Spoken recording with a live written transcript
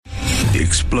The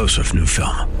explosive new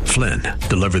film, Flynn,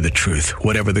 Deliver the Truth,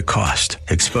 Whatever the Cost,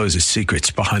 exposes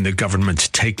secrets behind the government's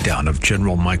takedown of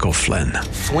General Michael Flynn.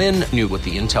 Flynn knew what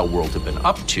the intel world had been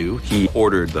up to. He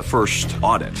ordered the first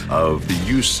audit of the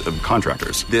use of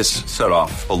contractors. This set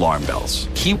off alarm bells.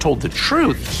 He told the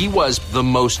truth. He was the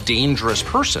most dangerous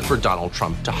person for Donald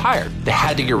Trump to hire. They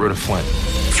had to get rid of Flynn.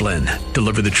 Flynn,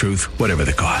 Deliver the Truth, Whatever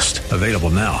the Cost. Available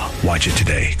now. Watch it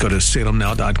today. Go to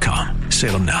salemnow.com.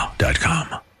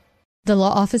 salemnow.com. The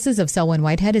law offices of Selwyn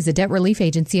Whitehead is a debt relief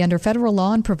agency under federal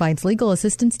law and provides legal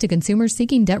assistance to consumers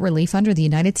seeking debt relief under the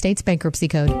United States Bankruptcy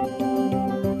Code.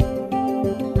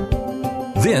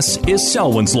 This is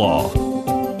Selwyn's Law.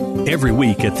 Every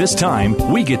week at this time,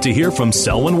 we get to hear from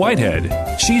Selwyn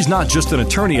Whitehead. She's not just an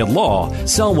attorney at law.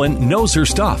 Selwyn knows her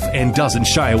stuff and doesn't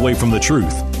shy away from the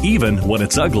truth, even when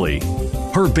it's ugly.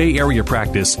 Her Bay Area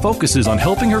practice focuses on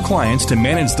helping her clients to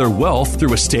manage their wealth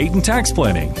through estate and tax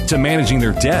planning, to managing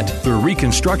their debt through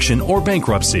reconstruction or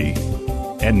bankruptcy.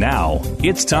 And now,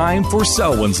 it's time for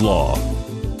Selwyn's Law.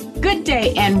 Good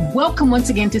day and welcome once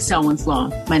again to Selwyn's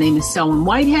Law. My name is Selwyn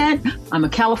Whitehead. I'm a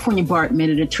California Bar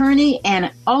Admitted attorney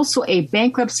and also a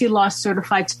bankruptcy law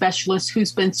certified specialist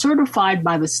who's been certified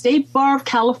by the State Bar of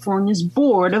California's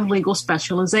Board of Legal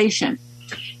Specialization.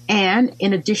 And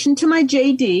in addition to my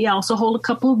JD, I also hold a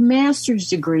couple of master's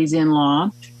degrees in law.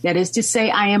 That is to say,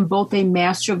 I am both a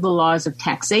master of the laws of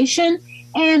taxation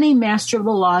and a master of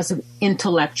the laws of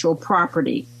intellectual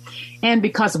property. And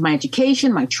because of my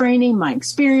education, my training, my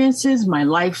experiences, my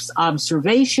life's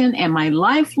observation, and my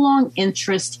lifelong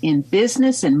interest in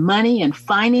business and money and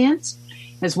finance,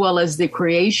 as well as the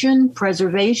creation,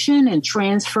 preservation, and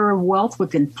transfer of wealth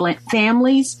within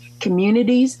families,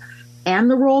 communities,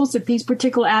 and the roles that these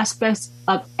particular aspects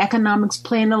of economics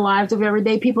play in the lives of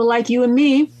everyday people like you and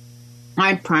me,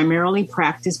 I primarily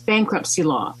practice bankruptcy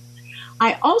law.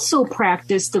 I also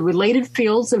practice the related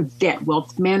fields of debt,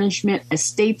 wealth management,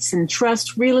 estates and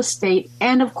trust, real estate,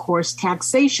 and of course,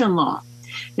 taxation law.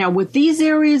 Now, with these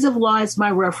areas of law as my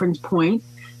reference point,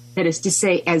 that is to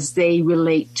say, as they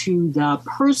relate to the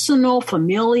personal,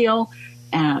 familial,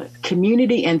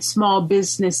 community, and small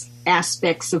business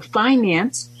aspects of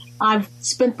finance, I've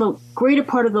spent the greater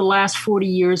part of the last 40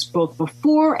 years, both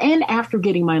before and after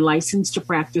getting my license to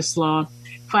practice law,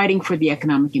 fighting for the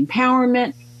economic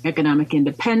empowerment, economic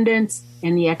independence,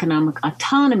 and the economic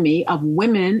autonomy of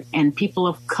women and people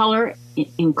of color,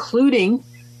 including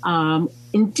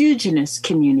indigenous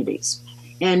communities.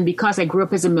 And because I grew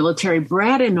up as a military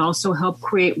brat and also helped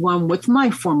create one with my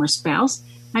former spouse,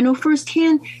 I know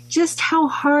firsthand just how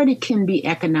hard it can be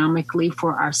economically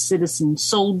for our citizen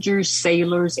soldiers,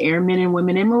 sailors, airmen and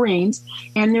women and Marines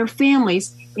and their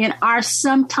families in our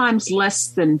sometimes less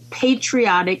than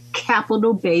patriotic,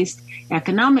 capital-based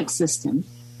economic system,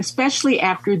 especially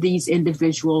after these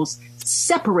individuals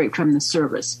separate from the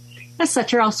service. As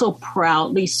such, I also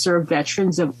proudly serve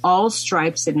veterans of all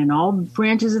stripes and in all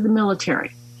branches of the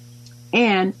military.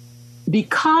 And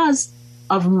because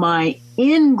of my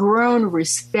ingrown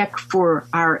respect for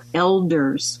our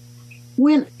elders,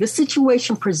 when the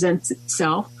situation presents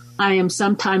itself, I am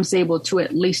sometimes able to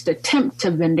at least attempt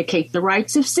to vindicate the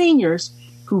rights of seniors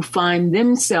who find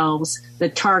themselves the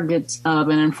targets of,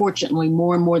 and unfortunately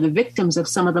more and more the victims of,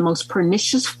 some of the most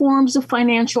pernicious forms of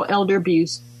financial elder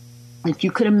abuse, if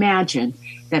you could imagine,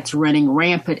 that's running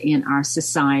rampant in our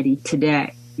society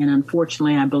today. And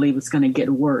unfortunately, I believe it's going to get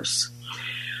worse.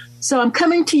 So I'm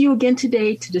coming to you again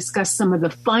today to discuss some of the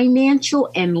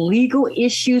financial and legal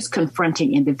issues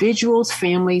confronting individuals,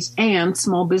 families, and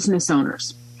small business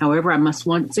owners. However, I must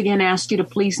once again ask you to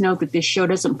please note that this show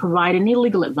doesn't provide any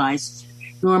legal advice,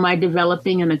 nor am I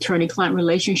developing an attorney-client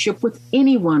relationship with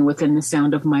anyone within the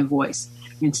sound of my voice.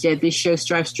 Instead, this show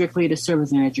strives strictly to serve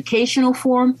as an educational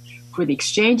forum for the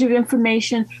exchange of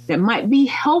information that might be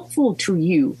helpful to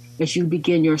you as you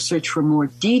begin your search for more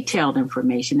detailed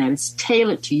information that is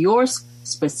tailored to your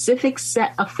specific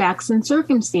set of facts and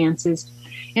circumstances,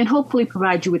 and hopefully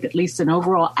provide you with at least an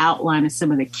overall outline of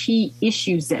some of the key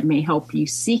issues that may help you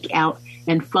seek out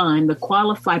and find the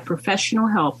qualified professional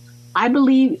help I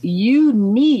believe you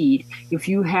need if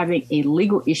you're having a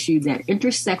legal issue that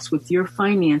intersects with your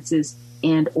finances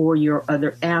and or your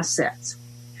other assets.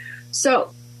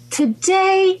 So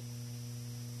today,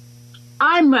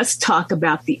 I must talk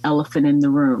about the elephant in the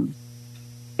room,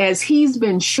 as he's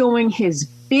been showing his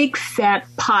big fat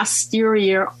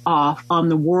posterior off on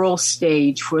the world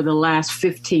stage for the last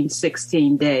 15,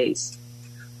 16 days.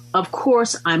 Of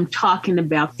course, I'm talking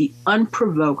about the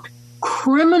unprovoked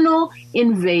criminal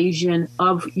invasion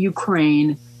of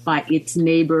Ukraine by its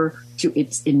neighbor to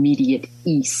its immediate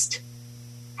east.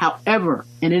 However,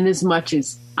 and inasmuch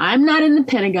as I'm not in the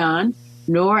Pentagon,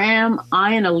 nor am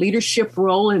I in a leadership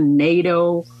role in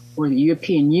NATO or the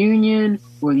European Union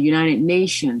or the United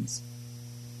Nations.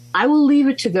 I will leave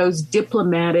it to those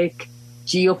diplomatic,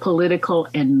 geopolitical,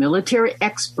 and military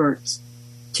experts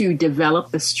to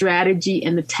develop the strategy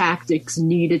and the tactics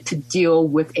needed to deal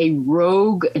with a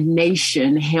rogue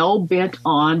nation hell-bent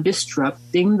on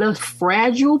disrupting the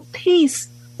fragile peace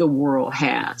the world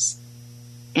has.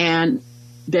 And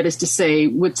that is to say,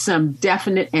 with some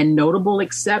definite and notable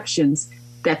exceptions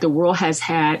that the world has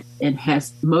had and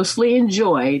has mostly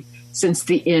enjoyed since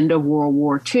the end of World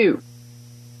War II.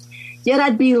 Yet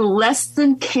I'd be less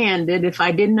than candid if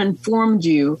I didn't inform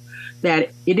you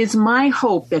that it is my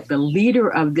hope that the leader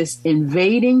of this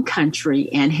invading country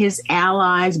and his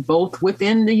allies, both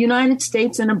within the United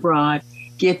States and abroad,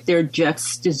 get their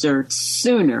just desserts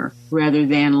sooner rather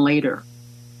than later.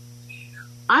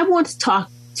 I want to talk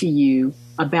to you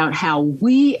about how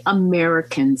we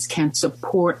Americans can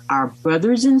support our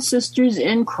brothers and sisters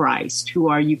in Christ who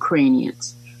are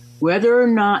Ukrainians, whether or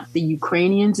not the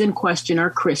Ukrainians in question are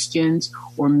Christians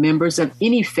or members of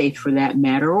any faith for that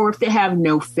matter, or if they have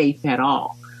no faith at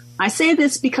all. I say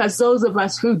this because those of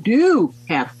us who do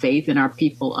have faith and are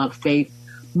people of faith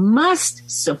must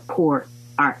support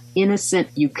our innocent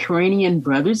Ukrainian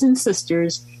brothers and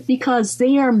sisters because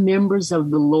they are members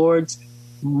of the Lord's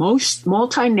most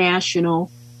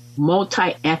multinational,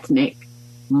 multi-ethnic,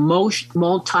 most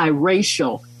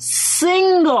multiracial,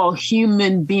 single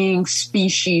human being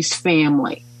species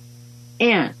family.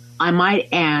 And I might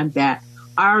add that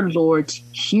our Lord's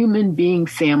human being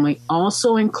family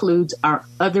also includes our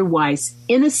otherwise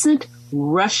innocent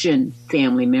Russian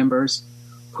family members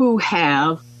who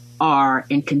are,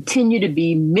 and continue to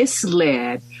be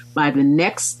misled by the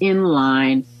next in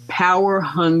line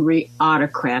power-hungry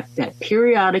autocrat that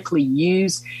periodically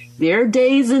use their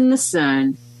days in the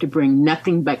sun to bring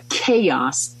nothing but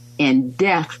chaos and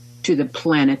death to the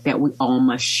planet that we all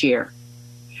must share.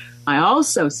 I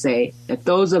also say that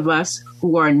those of us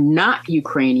who are not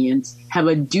Ukrainians have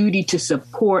a duty to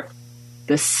support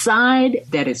the side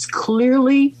that is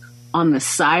clearly on the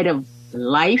side of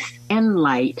life and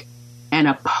light and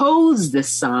oppose the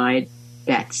side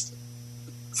that's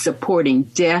supporting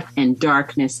death and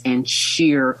darkness and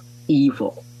sheer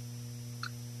evil.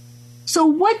 So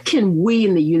what can we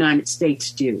in the United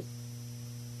States do?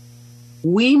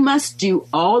 We must do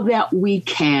all that we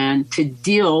can to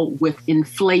deal with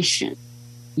inflation.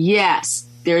 Yes,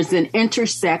 there's an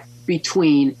intersect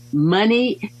between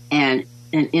money and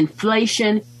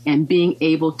inflation and being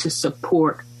able to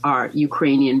support our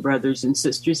Ukrainian brothers and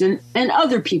sisters and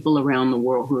other people around the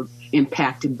world who are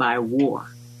impacted by war.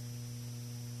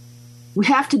 We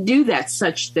have to do that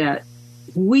such that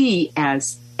we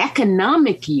as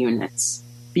economic units,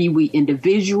 be we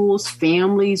individuals,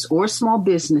 families, or small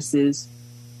businesses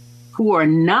who are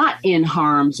not in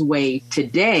harm's way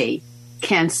today,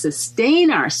 can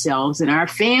sustain ourselves and our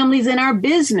families and our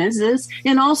businesses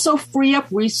and also free up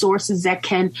resources that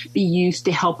can be used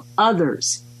to help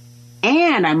others.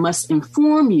 And I must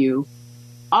inform you,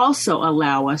 also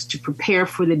allow us to prepare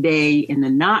for the day in the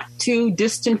not too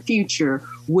distant future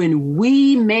when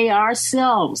we may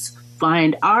ourselves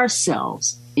find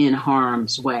ourselves in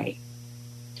harm's way.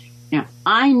 Now,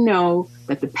 I know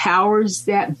that the powers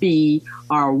that be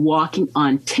are walking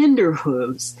on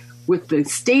tenterhooves with the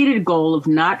stated goal of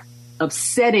not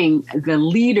upsetting the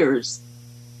leaders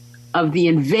of the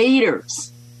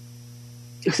invaders,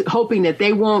 hoping that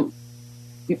they won't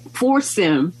force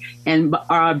them and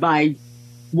by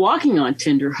walking on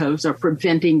tenterhooves are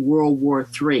preventing World War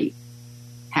III.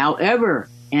 However,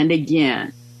 and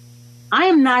again, I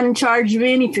am not in charge of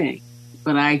anything,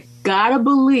 but I gotta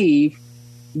believe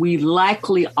we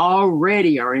likely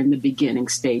already are in the beginning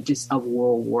stages of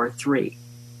World War III.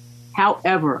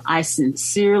 However, I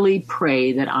sincerely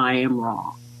pray that I am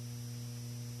wrong.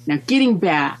 Now, getting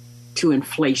back to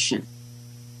inflation.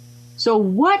 So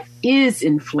what is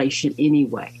inflation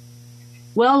anyway?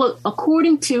 Well,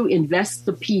 according to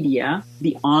Investopedia,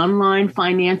 the online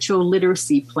financial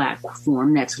literacy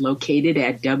platform that's located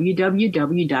at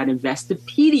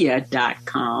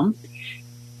www.investopedia.com,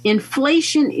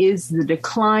 inflation is the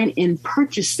decline in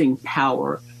purchasing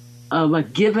power of a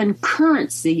given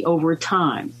currency over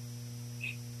time.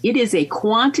 It is a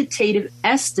quantitative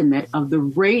estimate of the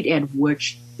rate at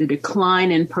which the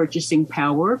decline in purchasing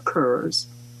power occurs,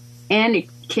 and it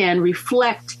can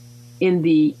reflect in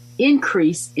the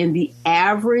increase in the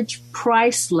average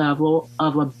price level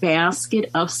of a basket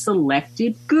of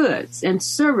selected goods and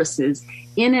services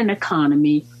in an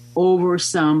economy over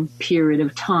some period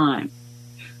of time.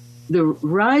 The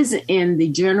rise in the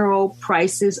general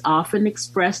prices, often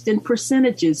expressed in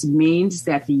percentages, means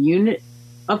that the unit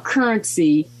of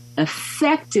currency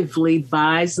effectively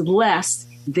buys less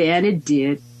than it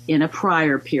did in a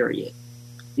prior period.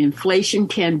 Inflation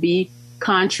can be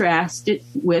contrasted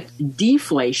with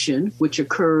deflation, which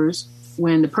occurs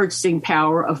when the purchasing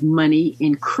power of money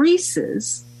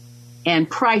increases and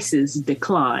prices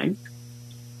decline.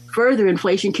 Further,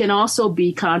 inflation can also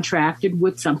be contrasted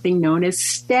with something known as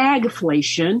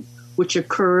stagflation, which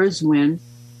occurs when,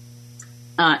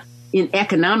 in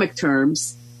economic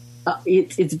terms,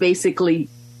 it's basically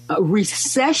a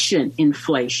recession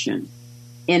inflation.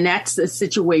 And that's a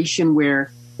situation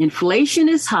where inflation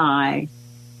is high,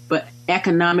 but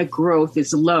economic growth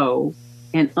is low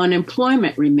and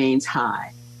unemployment remains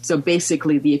high. So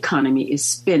basically the economy is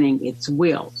spinning its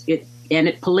wheels. It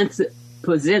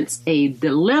presents a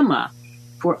dilemma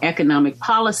for economic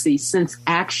policy, since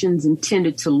actions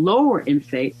intended to lower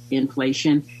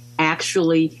inflation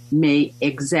actually may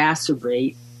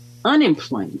exacerbate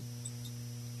unemployment.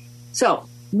 So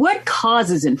what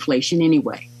causes inflation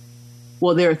anyway?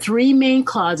 Well, there are three main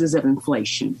causes of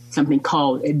inflation, something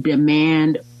called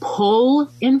demand pull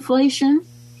inflation.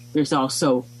 There's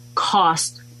also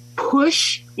cost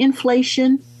push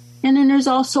inflation. And then there's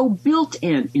also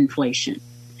built-in inflation.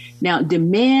 Now,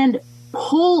 demand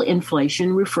pull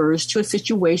inflation refers to a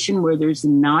situation where there's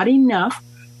not enough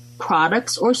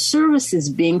products or services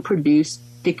being produced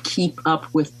to keep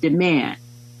up with demand.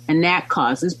 And that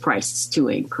causes prices to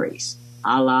increase,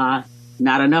 a la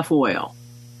not enough oil.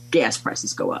 Gas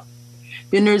prices go up.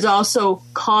 Then there's also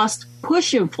cost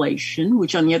push inflation,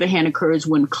 which on the other hand occurs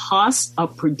when costs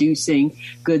of producing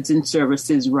goods and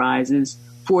services rises,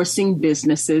 forcing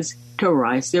businesses to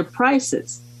rise their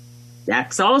prices.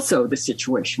 That's also the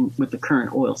situation with the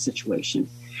current oil situation.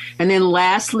 And then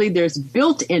lastly, there's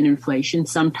built-in inflation,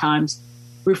 sometimes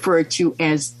referred to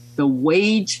as the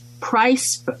wage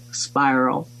price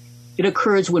spiral. It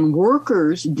occurs when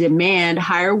workers demand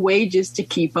higher wages to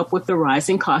keep up with the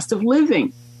rising cost of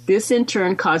living. This in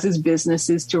turn causes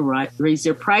businesses to raise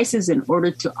their prices in order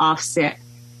to offset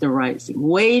the rising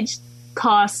wage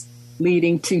costs,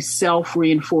 leading to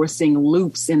self-reinforcing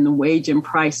loops in the wage and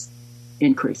price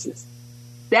increases.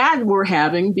 That we're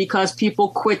having because people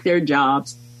quit their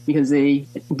jobs because they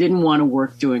didn't want to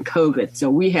work during COVID.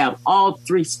 So we have all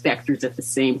three specters at the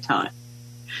same time.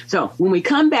 So when we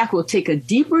come back, we'll take a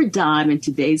deeper dive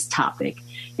into today's topic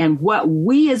and what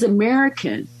we as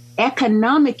American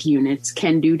economic units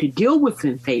can do to deal with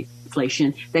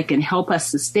inflation that can help us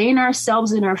sustain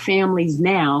ourselves and our families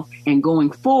now and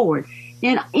going forward,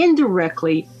 and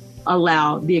indirectly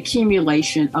allow the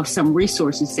accumulation of some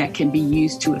resources that can be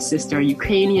used to assist our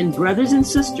Ukrainian brothers and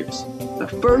sisters. But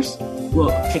first,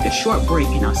 we'll take a short break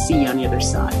and I'll see you on the other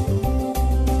side.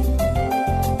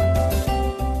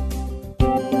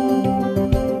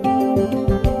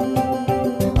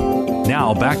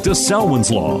 Now back to Selwyn's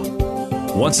Law.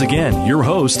 Once again, your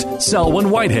host,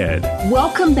 Selwyn Whitehead.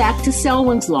 Welcome back to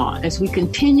Selwyn's Law as we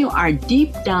continue our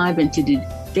deep dive into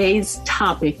today's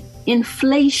topic,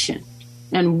 inflation,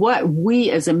 and what we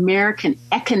as American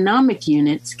economic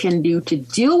units can do to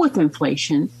deal with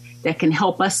inflation that can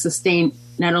help us sustain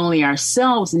not only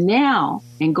ourselves now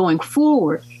and going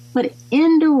forward, but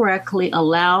indirectly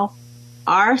allow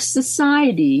our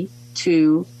society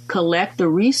to collect the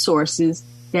resources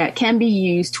that can be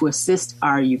used to assist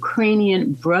our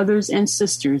Ukrainian brothers and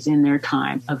sisters in their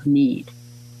time of need.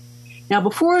 Now,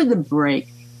 before the break,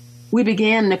 we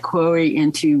began the query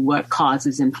into what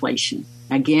causes inflation.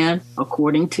 Again,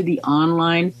 according to the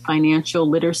online financial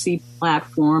literacy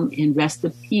platform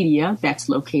Investopedia, that's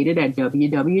located at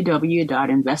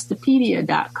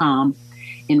www.investopedia.com,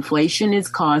 inflation is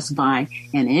caused by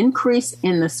an increase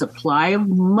in the supply of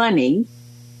money.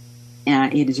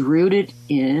 It is rooted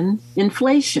in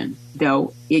inflation,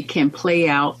 though it can play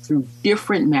out through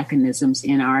different mechanisms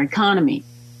in our economy.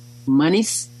 Money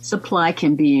supply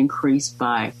can be increased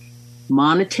by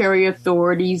monetary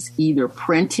authorities either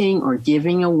printing or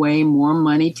giving away more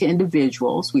money to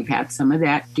individuals. We've had some of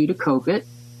that due to COVID.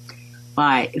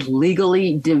 By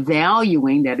legally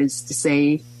devaluing, that is to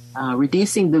say,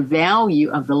 reducing the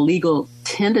value of the legal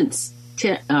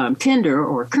tender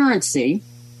or currency,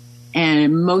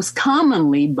 and most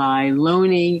commonly by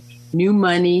loaning new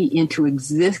money into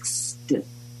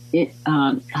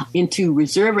into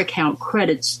reserve account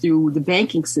credits through the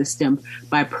banking system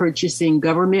by purchasing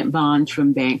government bonds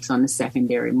from banks on the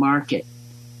secondary market.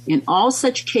 In all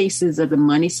such cases of the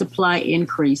money supply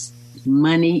increase,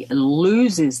 money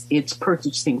loses its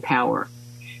purchasing power.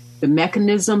 The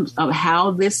mechanisms of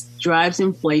how this drives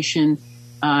inflation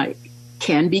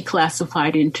can be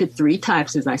classified into three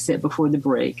types, as I said before the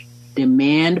break: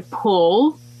 demand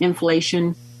pull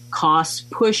inflation, cost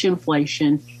push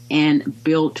inflation and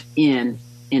built-in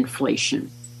inflation.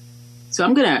 So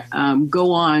I'm going to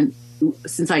go on,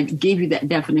 since I gave you that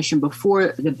definition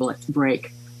before the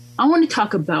break. I want to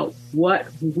talk about what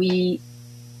we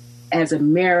as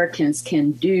Americans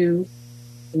can do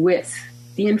with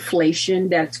the inflation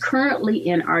that's currently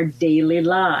in our daily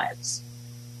lives.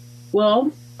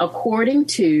 Well, according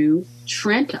to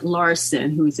Trent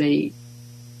Larson, who's a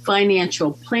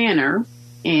financial planner,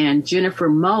 and Jennifer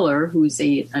Muller, who's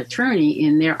an attorney,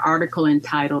 in their article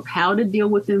entitled How to Deal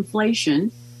with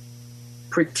Inflation,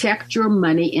 Protect Your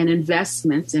Money and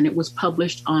Investments, and it was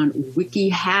published on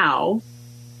WikiHow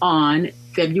on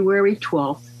February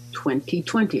 12th,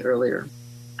 2020,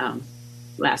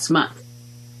 last month.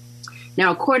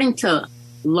 Now, according to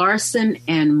Larson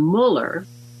and Muller,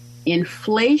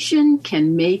 inflation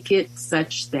can make it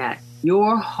such that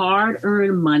your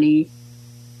hard-earned money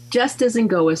just doesn't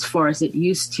go as far as it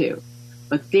used to.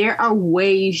 But there are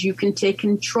ways you can take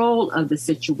control of the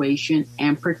situation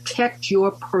and protect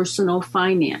your personal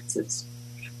finances.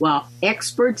 While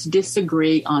experts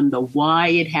disagree on the why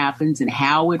it happens and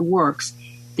how it works,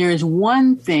 there is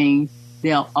one thing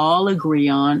they'll all agree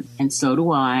on, and so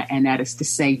do I, and that is to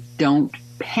say, don't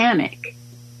panic.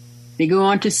 They go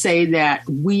on to say that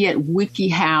we at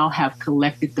WikiHow have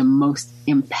collected the most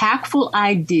impactful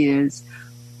ideas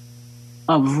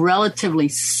of relatively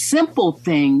simple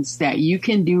things that you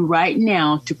can do right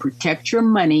now to protect your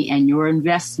money and your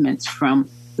investments from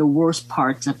the worst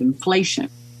parts of inflation.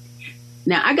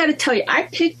 Now, I got to tell you, I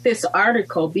picked this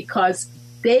article because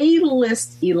they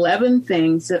list 11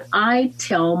 things that I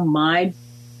tell my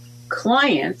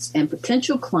clients and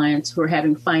potential clients who are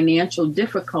having financial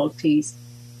difficulties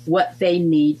what they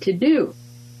need to do.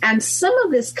 And some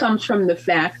of this comes from the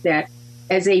fact that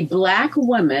as a Black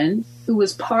woman who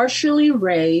was partially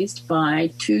raised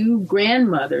by two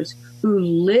grandmothers who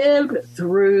lived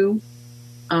through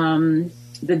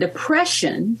the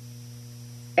Depression,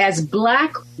 as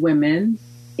Black women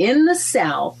in the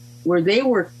South, where they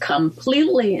were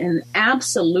completely and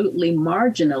absolutely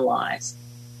marginalized,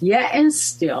 yet and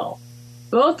still,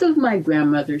 both of my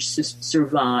grandmothers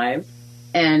survived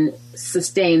and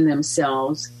sustained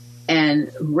themselves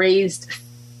and raised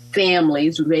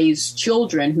families, raised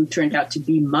children who turned out to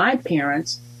be my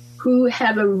parents, who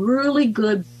have a really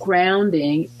good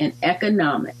grounding in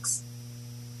economics.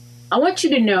 I want you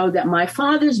to know that my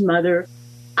father's mother,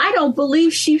 I don't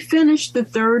believe she finished the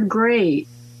 3rd grade.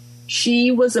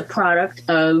 She was a product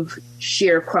of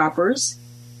sharecroppers.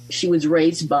 She was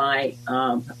raised by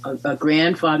a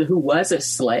grandfather who was a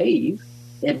slave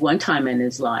at one time in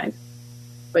his life.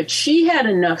 But she had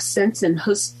enough sense and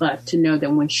chutzpah to know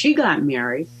that when she got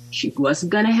married, she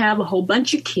wasn't going to have a whole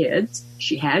bunch of kids.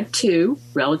 She had 2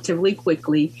 relatively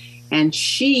quickly, and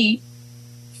she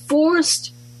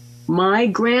forced my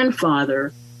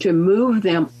grandfather to move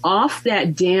them off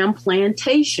that damn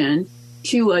plantation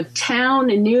to a town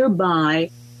nearby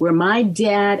where my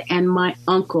dad and my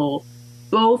uncle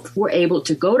both were able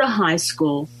to go to high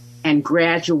school and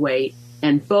graduate,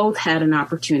 and both had an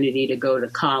opportunity to go to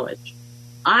college.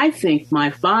 I think my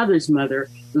father's mother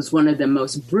was one of the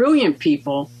most brilliant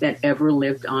people that ever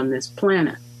lived on this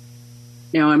planet.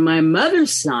 Now, on my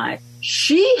mother's side,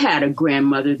 she had a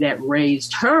grandmother that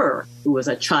raised her, who was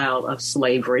a child of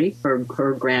slavery, her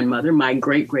grandmother, my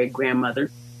great-great-grandmother.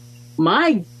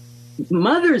 My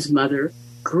mother's mother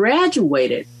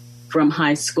graduated from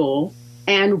high school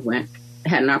and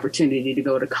had an opportunity to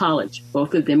go to college.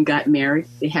 Both of them got married.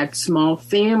 They had small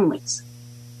families.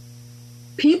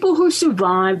 People who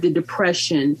survived the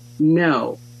Depression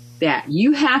know that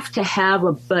you have to have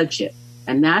a budget.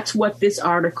 And that's what this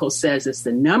article says. It's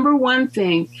the number one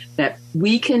thing that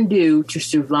we can do to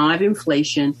survive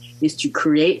inflation is to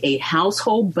create a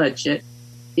household budget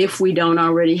if we don't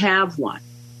already have one.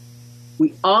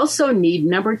 We also need,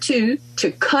 number 2,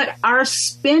 to cut our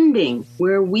spending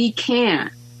where we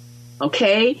can.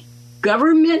 Okay?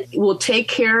 Government will take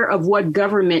care of what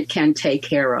government can take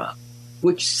care of,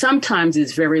 which sometimes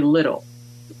is very little.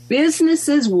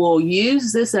 Businesses will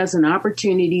use this as an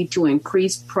opportunity to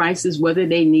increase prices whether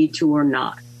they need to or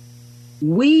not.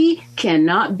 We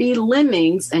cannot be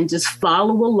lemmings and just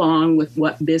follow along with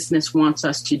what business wants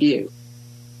us to do.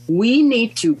 We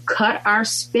need to cut our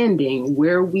spending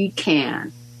where we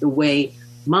can, the way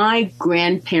my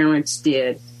grandparents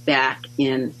did back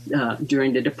in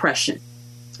during the Depression.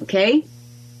 Okay?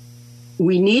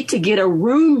 We need to get a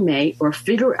roommate or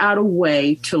figure out a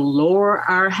way to lower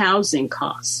our housing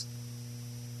costs.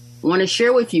 I want to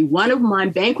share with you, one of my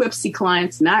bankruptcy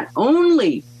clients not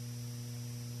only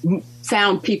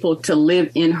found people to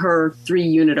live in her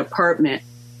 3-unit apartment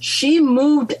She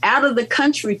moved out of the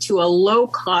country to a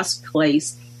low-cost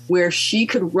place where she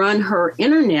could run her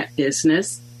internet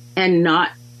business and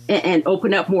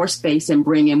open up more space and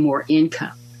bring in more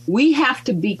income. We have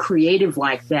to be creative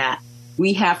like that.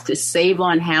 We have to save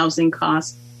on housing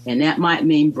costs, and that might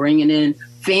mean bringing in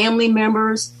family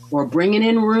members or bringing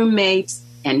in roommates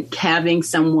and having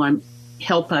someone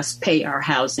help us pay our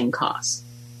housing costs.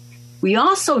 We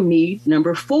also need,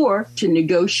 number 4, to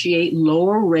negotiate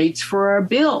lower rates for our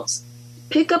bills.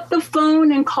 Pick up the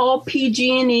phone and call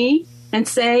PG&E and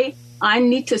say, I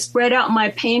need to spread out my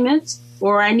payments,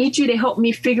 or I need you to help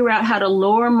me figure out how to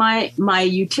lower my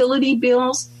utility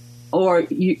bills, or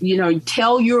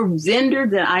tell your vendor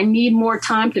that I need more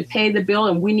time to pay the bill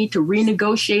and we need to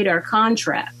renegotiate our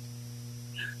contract.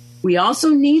 We also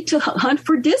need to hunt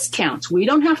for discounts. We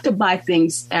don't have to buy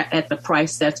things at the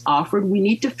price that's offered. We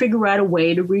need to figure out a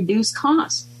way to reduce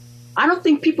costs. I don't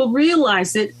think people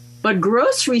realize it, but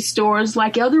grocery stores,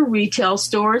 like other retail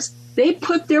stores, they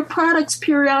put their products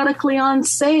periodically on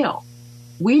sale.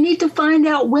 We need to find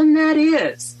out when that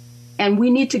is. And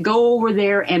we need to go over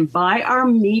there and buy our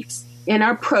meats and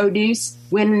our produce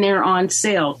when they're on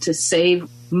sale to save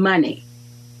money.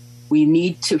 We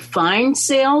need to find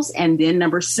sales, and then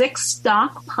number 6,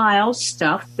 stockpile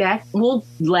stuff that will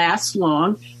last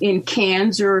long in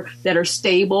cans or that are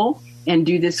stable, and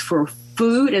do this for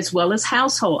food as well as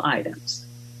household items.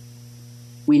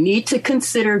 We need to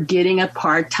consider getting a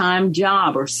part-time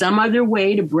job or some other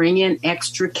way to bring in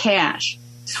extra cash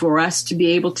for us to be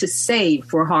able to save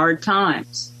for hard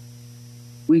times.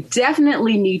 We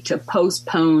definitely need to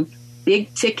postpone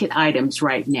big ticket items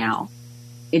right now.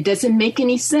 It doesn't make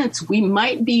any sense. We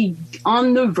might be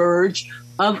on the verge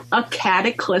of a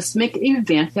cataclysmic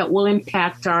event that will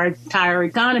impact our entire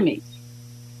economy.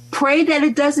 Pray that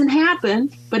it doesn't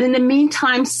happen, but in the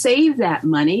meantime, save that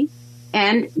money.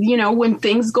 And, when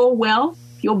things go well,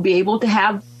 you'll be able to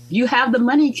have the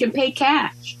money, you can pay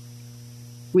cash.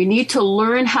 We need to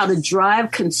learn how to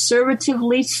drive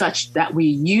conservatively such that we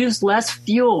use less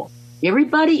fuel.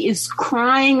 Everybody is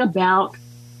crying about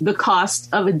the cost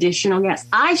of additional gas.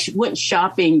 I went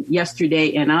shopping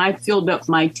yesterday and I filled up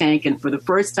my tank, and for the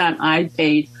first time I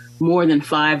paid more than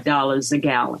 $5 a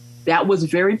gallon. That was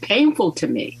very painful to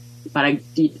me. But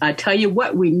I tell you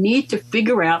what, we need to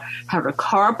figure out how to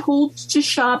carpool to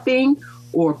shopping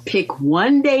or pick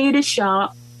one day to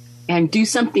shop and do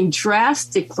something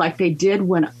drastic like they did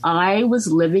when I was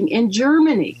living in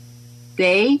Germany.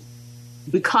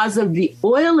 Because of the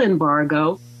oil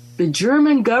embargo, the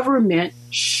German government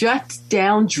shut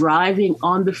down driving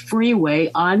on the freeway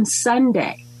on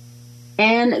Sunday.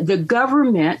 And the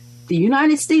government, the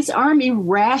United States Army,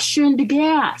 rationed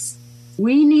gas.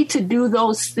 We need to do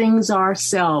those things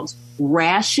ourselves.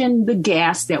 Ration the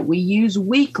gas that we use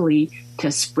weekly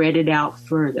to spread it out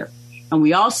further. And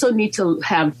we also need to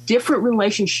have different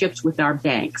relationships with our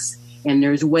banks. And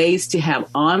there's ways to have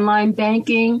online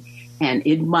banking. And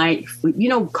it might,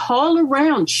 call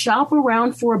around, shop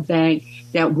around for a bank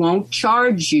that won't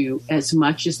charge you as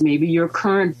much as maybe your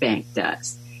current bank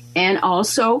does. And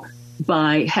also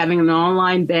by having an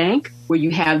online bank where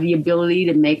you have the ability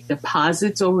to make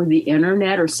deposits over the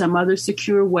internet or some other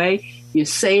secure way, you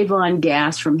save on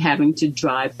gas from having to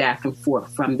drive back and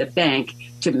forth from the bank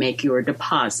to make your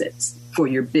deposits for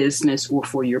your business or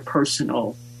for your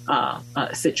personal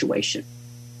situation.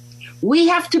 We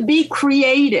have to be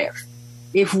creative.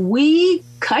 If we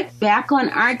cut back on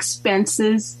our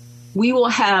expenses, we will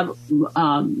have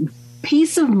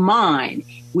peace of mind.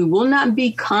 We will not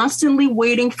be constantly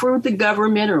waiting for the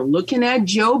government or looking at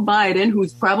Joe Biden,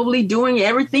 who's probably doing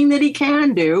everything that he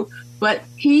can do, but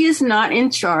he is not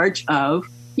in charge of,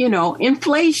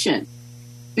 inflation.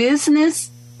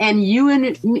 Business and you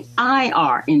and I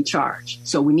are in charge.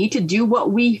 So we need to do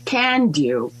what we can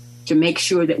do to make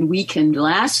sure that we can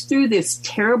last through this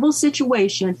terrible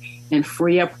situation and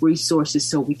free up resources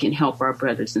so we can help our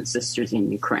brothers and sisters in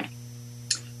Ukraine.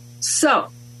 So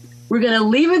we're going to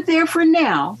leave it there for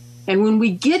now. And when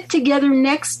we get together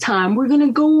next time, we're going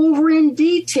to go over in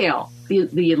detail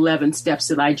the 11 steps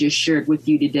that I just shared with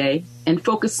you today and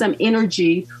focus some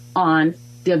energy on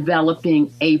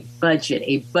developing a budget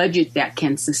that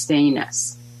can sustain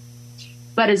us.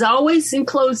 But as always, in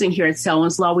closing here at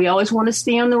Selwyn's Law, we always want to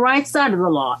stay on the right side of the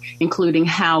law, including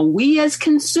how we as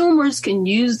consumers can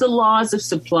use the laws of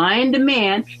supply and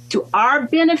demand to our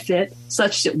benefit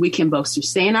such that we can both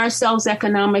sustain ourselves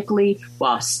economically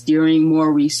while steering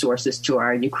more resources to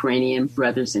our Ukrainian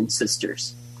brothers and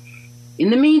sisters.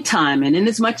 In the meantime, and in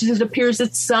as much as it appears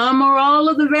that some or all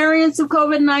of the variants of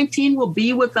COVID-19 will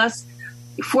be with us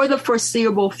for the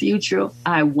foreseeable future,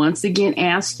 I once again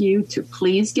ask you to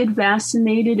please get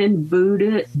vaccinated and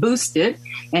boosted.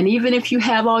 And even if you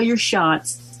have all your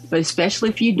shots, but especially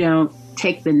if you don't,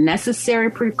 take the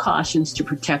necessary precautions to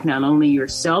protect not only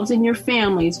yourselves and your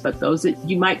families, but those that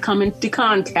you might come into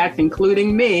contact,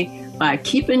 including me, by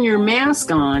keeping your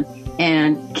mask on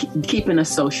and keeping a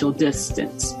social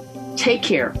distance. Take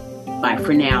care. Bye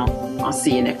for now. I'll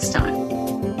see you next time.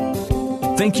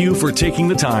 Thank you for taking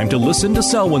the time to listen to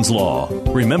Selwyn's Law.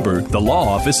 Remember, the Law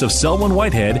Office of Selwyn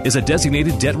Whitehead is a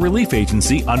designated debt relief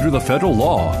agency under the federal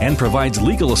law and provides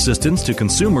legal assistance to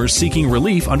consumers seeking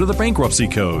relief under the Bankruptcy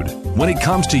Code. When it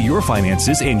comes to your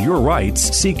finances and your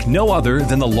rights, seek no other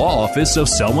than the Law Office of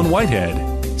Selwyn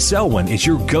Whitehead. Selwyn is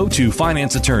your go-to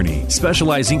finance attorney,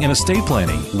 specializing in estate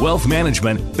planning, wealth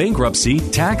management, bankruptcy,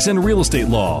 tax, and real estate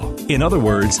law. In other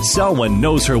words, Selwyn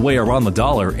knows her way around the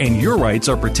dollar, and your rights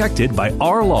are protected by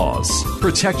our laws.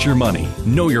 Protect your money.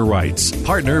 Know your rights.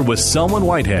 Partner with Selwyn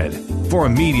Whitehead. For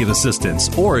immediate assistance,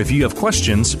 or if you have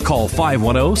questions, call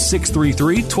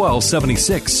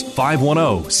 510-633-1276,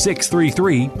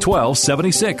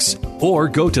 510-633-1276, or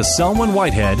go to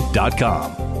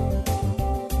selwynwhitehead.com.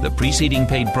 The preceding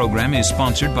paid program is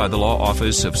sponsored by the Law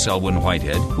Office of Selwyn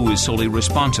Whitehead, who is solely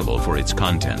responsible for its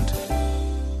content.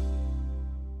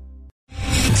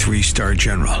 3-star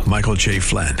General Michael J.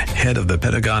 Flynn, head of the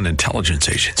Pentagon Intelligence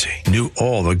Agency, knew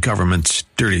all the government's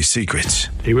dirty secrets.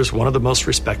 He was one of the most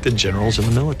respected generals in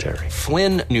the military.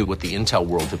 Flynn knew what the intel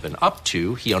world had been up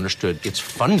to. He understood its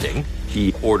funding.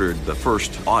 He ordered the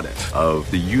first audit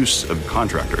of the use of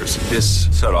contractors. This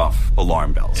set off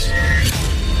alarm bells.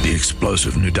 The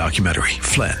explosive new documentary,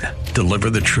 Flynn,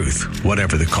 Deliver the Truth,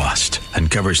 Whatever the Cost,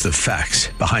 uncovers the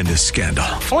facts behind this scandal.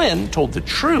 Flynn told the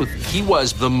truth. He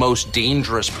was the most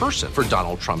dangerous person for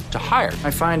Donald Trump to hire. I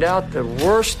find out the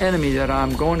worst enemy that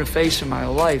I'm going to face in my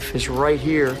life is right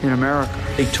here in America.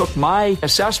 They took my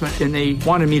assessment and they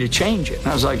wanted me to change it. And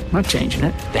I was like, I'm not changing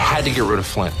it. They had to get rid of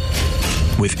Flynn.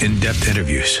 With in-depth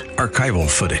interviews, archival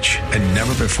footage, and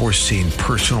never-before-seen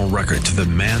personal records of the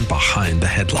man behind the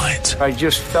headlines. I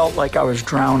just felt like I was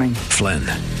drowning. Flynn,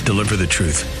 Deliver the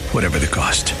Truth, Whatever the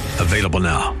Cost. Available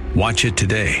now. Watch it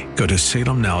today. Go to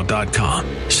salemnow.com.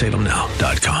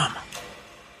 salemnow.com.